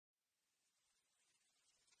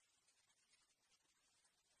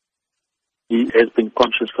He has been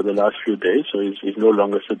conscious for the last few days, so he's no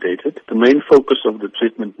longer sedated. The main focus of the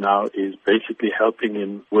treatment now is basically helping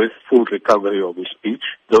him with full recovery of his speech.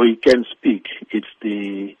 Though he can speak, it's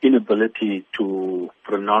the inability to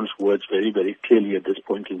pronounce words very, very clearly at this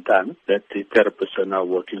point in time that the therapists are now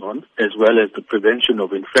working on, as well as the prevention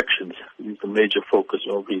of infections is the major focus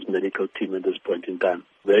of his medical team at this point in time.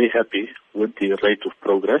 Very happy with the rate of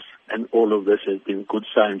progress, and all of this has been good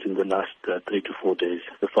signs in the last 3 to 4 days.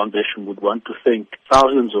 The foundation would want to thank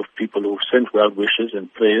thousands of people who've sent well wishes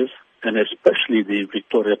and prayers, and especially the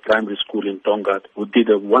Victoria Primary School in Tongaat, who did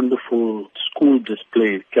a wonderful school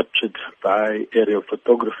display captured by aerial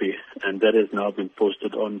photography, and that has now been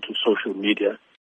posted onto social media.